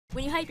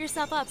When you hype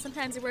yourself up,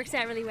 sometimes it works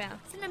out really well.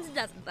 Sometimes it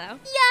doesn't, though.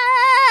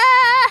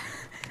 Yeah!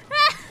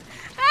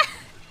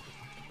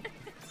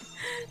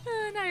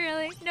 Oh, not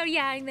really. No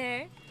yahing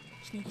there.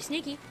 Sneaky,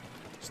 sneaky.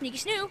 Sneaky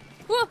snoo.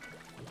 Whoa!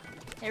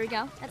 There we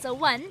go. That's a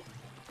 1.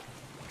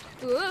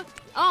 Ooh.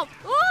 Oh!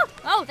 Ooh!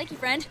 Oh, thank you,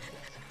 friend.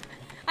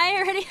 I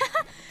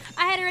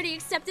had already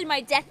accepted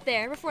my death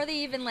there before they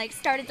even, like,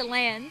 started to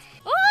land.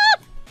 Ooh!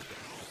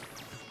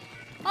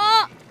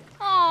 Oh!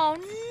 Oh,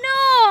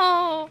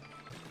 no!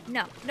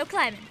 No. No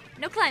climbing.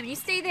 No climbing. You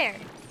stay there.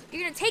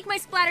 You're gonna take my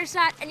splatter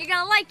shot, and you're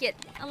gonna like it.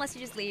 Unless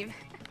you just leave.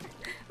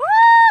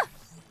 Woo!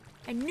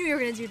 I knew you were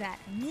gonna do that.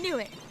 I knew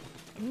it.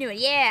 I knew it.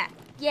 Yeah.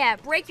 Yeah.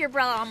 Break your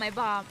umbrella on my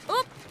bomb.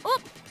 Oop.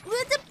 Oop.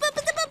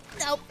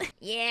 Nope.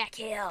 Yeah,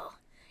 kill.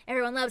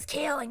 Everyone loves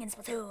killing in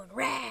Splatoon.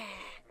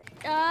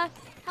 Rah.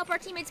 Help our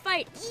teammates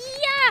fight.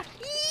 Yeah.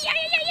 Yeah,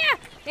 yeah, yeah, yeah.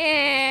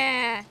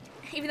 Yeah.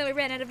 Even though we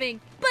ran out of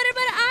ink. But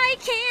I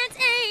can't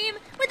aim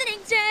with an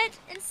inkjet,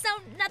 and so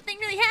nothing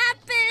really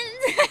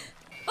happened.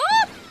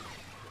 Oh!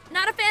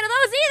 Not a fan of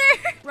those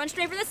either. Run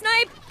straight for the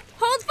snipe.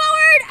 Hold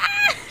forward.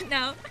 Ah!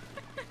 No.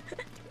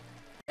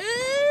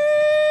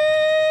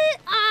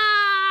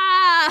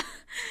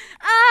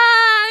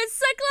 It's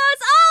so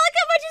close. Oh, look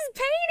how much is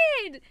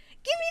painted.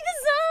 Give me the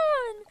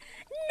zone.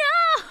 No.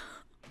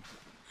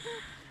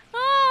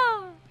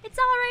 Oh, it's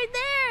all right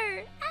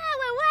there. Ah,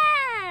 wah,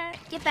 wah.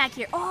 Get back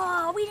here.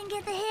 Oh, we didn't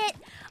get the hit.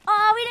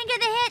 Oh, we didn't get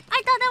the hit.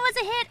 I thought that was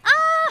a hit.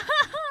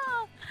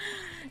 Oh,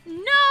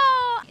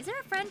 no. Is there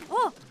a friend?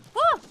 Oh,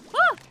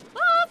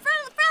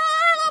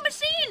 fellow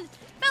machine.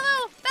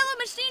 Fellow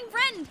machine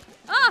friend.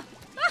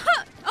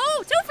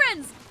 Oh, 2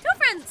 friends. 2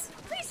 friends.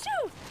 Please,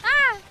 2.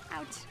 Ah,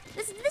 ouch.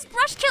 This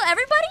brush kill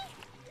everybody?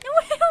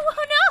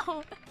 Oh,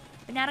 no.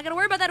 But now I don't gotta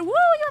worry about that. Woo,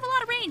 you have a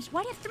lot of range.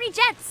 Why do you have 3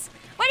 jets?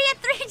 Why do you have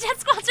 3 jet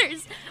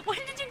squelchers? When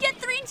did you get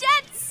 3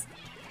 jets?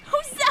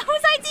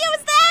 Whose idea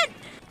was that?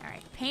 All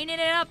right, painting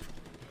it up.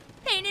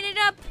 Painting it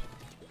up.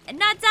 And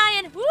not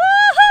dying.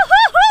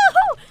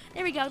 Woo-hoo-hoo-hoo-hoo.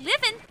 There we go,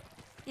 living.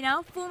 You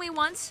know, fool me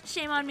once,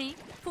 shame on me.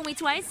 Fool me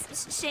twice,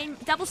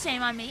 double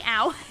shame on me.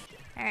 Ow.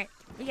 All right,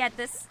 we got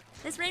this.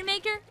 This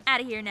Rainmaker, out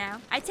of here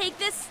now. I take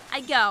this,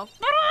 I go.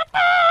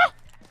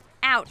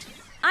 Out.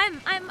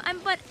 I'm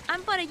but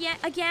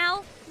a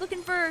gal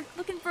looking for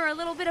a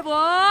little bit of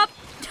whoop.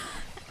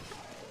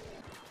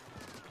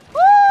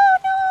 Oh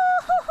no!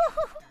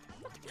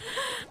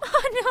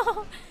 Oh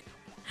no!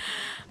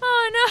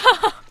 Oh no!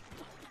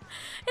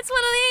 It's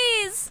one of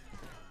these.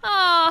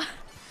 Oh,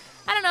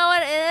 I don't know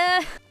what.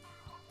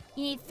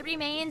 You need 3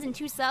 mains and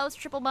 2 subs,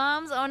 triple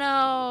bombs. Oh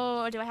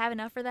no! Do I have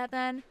enough for that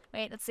then?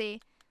 Wait, let's see.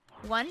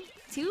 1,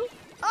 2.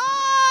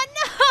 Oh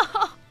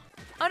no!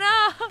 Oh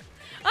no!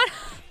 Oh no!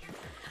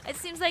 It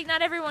seems like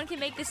not everyone can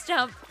make this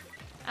jump.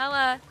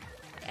 I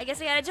guess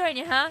I gotta join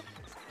you, huh?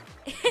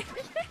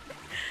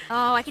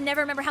 Oh, I can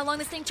never remember how long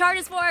this thing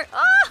charges for.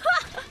 Oh,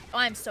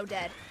 I'm so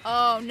dead.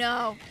 Oh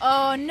no!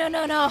 Oh no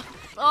no no!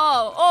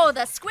 Oh,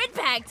 the squid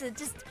bag to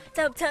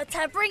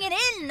bring it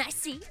in. I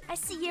see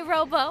you,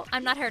 Robo.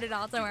 I'm not hurt at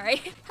all. Don't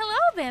worry. Hello,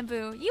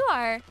 Bamboo. You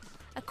are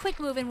a quick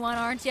moving one,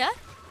 aren't you?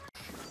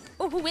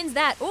 Oh, who wins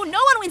that? Oh, no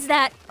one wins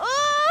that.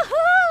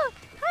 Oh,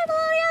 hi,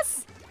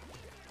 Melodious.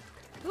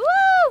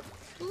 Woo!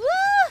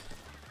 Woo!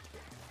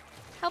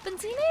 Helping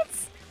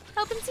teammates?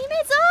 Helping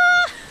teammates?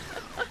 Oh!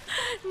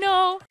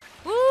 No.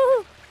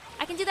 Woo!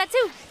 I can do that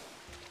too.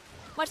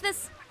 Watch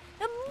this.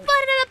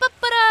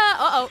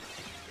 Uh-oh.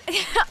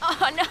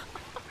 Oh, no.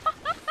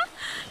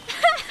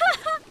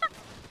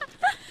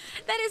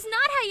 That is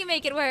not how you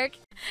make it work.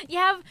 You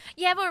have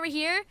over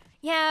here,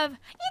 you have,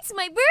 it's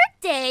my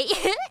birthday.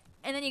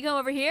 And then you go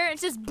over here, and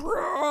it's just,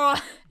 bro.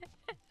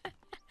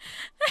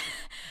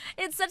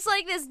 It's such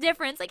like this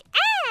difference, like,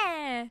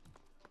 ah.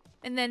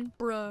 And then,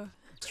 bruh.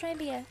 Try and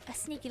be a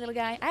sneaky little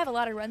guy. I have a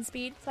lot of run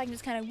speed, so I can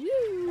just kind of woo,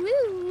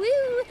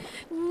 woo,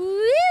 woo,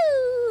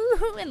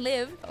 woo, and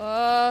live.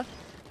 Oh,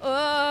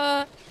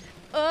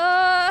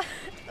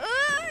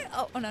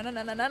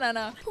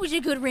 no. Who's a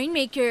good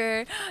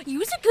Rainmaker?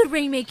 You's a good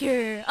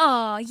Rainmaker.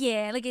 Oh,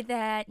 yeah, look at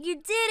that. You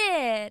did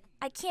it.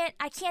 I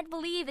can't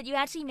believe that you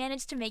actually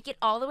managed to make it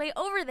all the way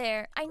over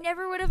there. I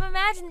never would have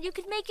imagined that you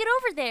could make it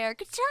over there.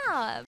 Good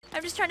job.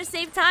 I'm just trying to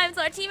save time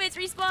so our teammates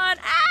respawn.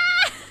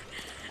 Ah!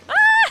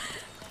 Ah!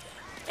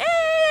 Hey,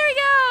 there we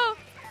go.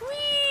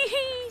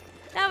 Whee!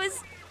 That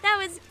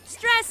was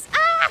stress.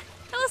 Ah!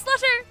 Hello,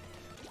 Slutter.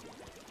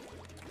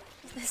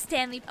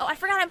 Stanley. Oh, I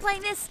forgot I'm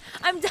playing this.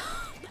 I'm dumb.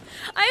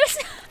 I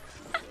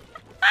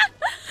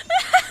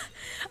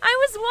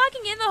was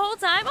walking in the whole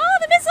time. Oh,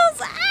 the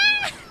missiles!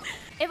 Ah!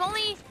 If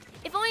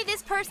only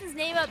this person's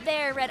name up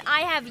there read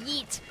I have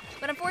yeet.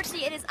 But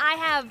unfortunately it is I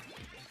have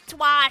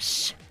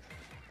twash.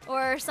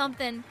 Or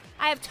something.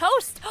 I have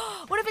toast.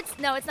 What if it's,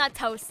 no, it's not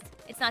toast.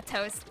 It's not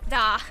toast.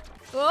 Duh.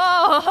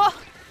 Whoa.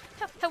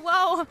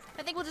 Hello.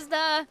 I think we'll just,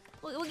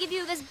 we'll give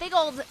you this big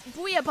old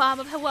booyah bomb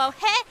of hello.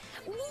 Hey.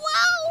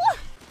 Whoa.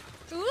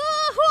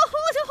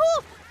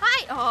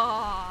 Hi!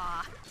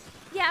 Aww.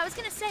 Yeah, I was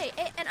gonna say,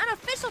 an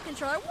unofficial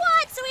controller.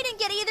 What? So we didn't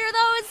get either of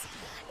those?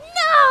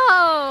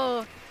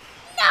 No!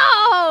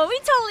 No!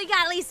 we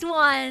got at least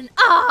one.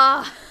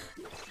 Oh,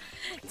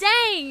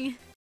 dang.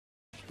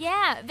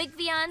 Yeah,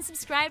 Vicvillon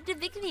subscribed to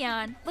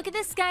Vicvillon. Look at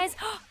this, guys.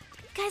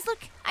 Guys, look,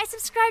 I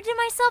subscribed to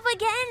myself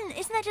again.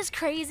 Isn't that just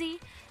crazy?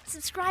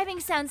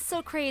 Subscribing sounds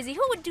so crazy.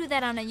 Who would do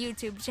that on a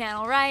YouTube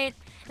channel, right?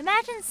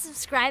 Imagine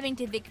subscribing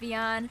to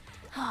Vicvillon.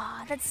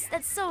 Oh, that's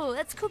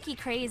kooky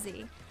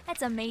crazy.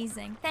 That's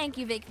amazing. Thank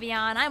you,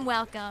 Vicvillon. I'm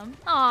welcome.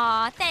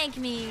 Aw, thank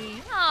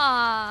me.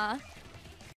 Aw.